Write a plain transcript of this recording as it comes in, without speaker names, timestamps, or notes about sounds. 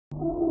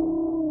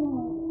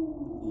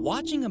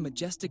Watching a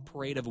majestic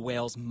parade of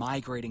whales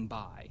migrating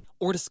by,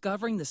 or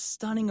discovering the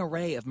stunning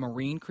array of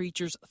marine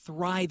creatures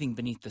thriving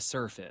beneath the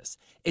surface,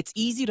 it's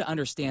easy to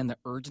understand the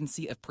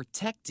urgency of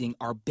protecting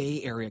our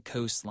Bay Area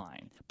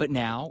coastline. But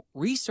now,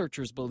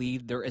 researchers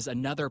believe there is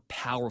another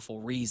powerful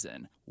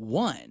reason,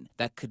 one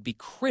that could be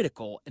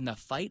critical in the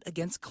fight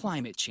against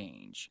climate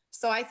change.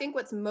 So I think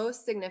what's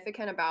most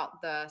significant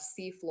about the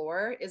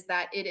seafloor is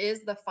that it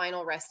is the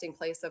final resting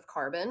place of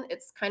carbon.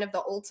 It's kind of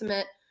the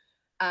ultimate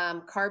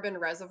carbon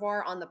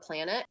reservoir on the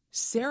planet.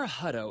 Sarah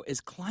Hutto is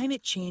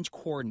climate change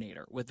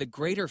coordinator with the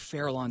Greater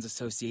Farallones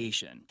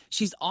Association.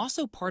 She's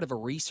also part of a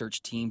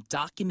research team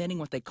documenting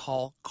what they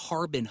call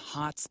carbon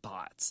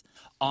hotspots,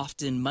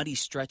 often muddy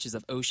stretches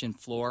of ocean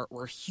floor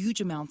where huge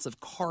amounts of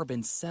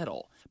carbon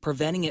settle,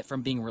 preventing it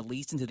from being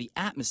released into the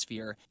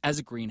atmosphere as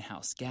a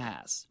greenhouse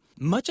gas.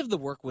 Much of the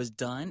work was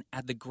done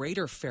at the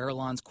Greater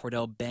Farallones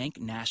Cordell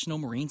Bank National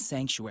Marine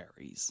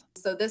Sanctuaries.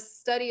 So this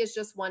study is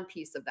just one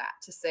piece of that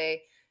to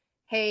say,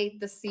 hey,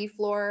 the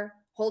seafloor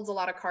holds a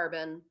lot of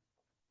carbon.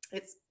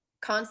 It's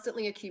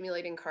constantly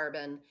accumulating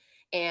carbon.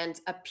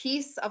 And a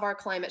piece of our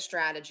climate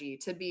strategy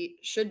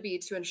should be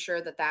to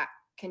ensure that that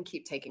can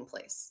keep taking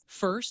place.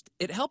 First,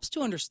 it helps to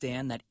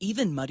understand that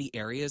even muddy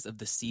areas of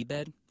the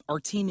seabed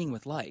are teeming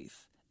with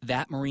life.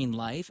 That marine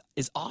life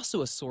is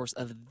also a source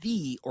of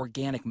the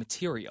organic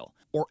material,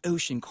 or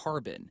ocean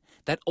carbon,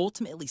 that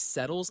ultimately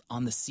settles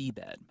on the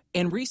seabed.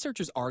 And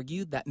researchers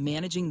argue that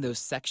managing those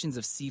sections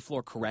of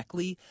seafloor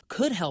correctly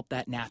could help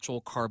that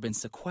natural carbon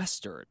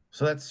sequestered.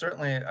 So that's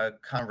certainly a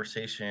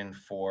conversation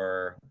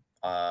for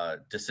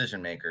decision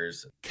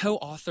makers.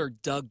 Co-author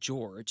Doug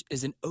George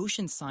is an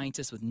ocean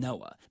scientist with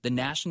NOAA, the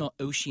National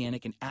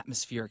Oceanic and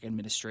Atmospheric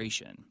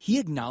Administration. He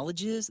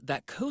acknowledges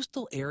that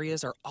coastal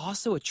areas are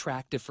also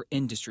attractive for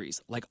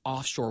industries like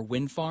offshore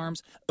wind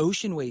farms,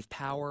 ocean wave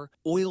power,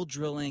 oil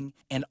drilling,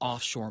 and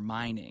offshore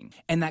mining,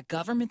 and that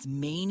governments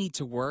may need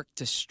to work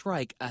to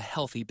strike a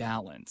healthy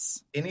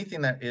balance.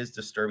 Anything that is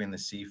disturbing the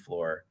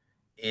seafloor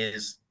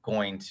is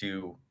going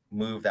to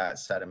move that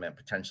sediment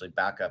potentially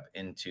back up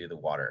into the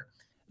water.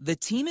 The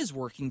team is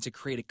working to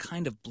create a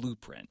kind of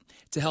blueprint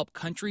to help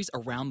countries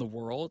around the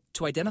world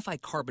to identify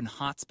carbon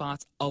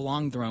hotspots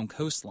along their own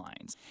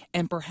coastlines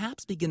and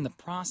perhaps begin the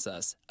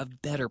process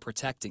of better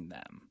protecting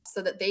them.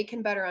 So that they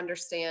can better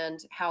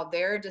understand how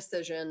their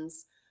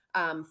decisions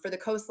for the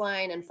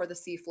coastline and for the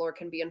seafloor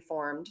can be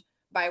informed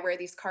by where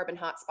these carbon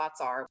hotspots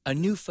are. A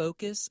new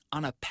focus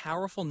on a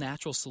powerful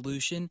natural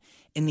solution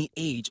in the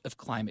age of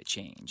climate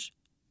change.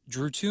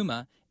 Drew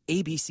Tuma,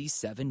 ABC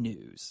 7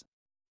 News.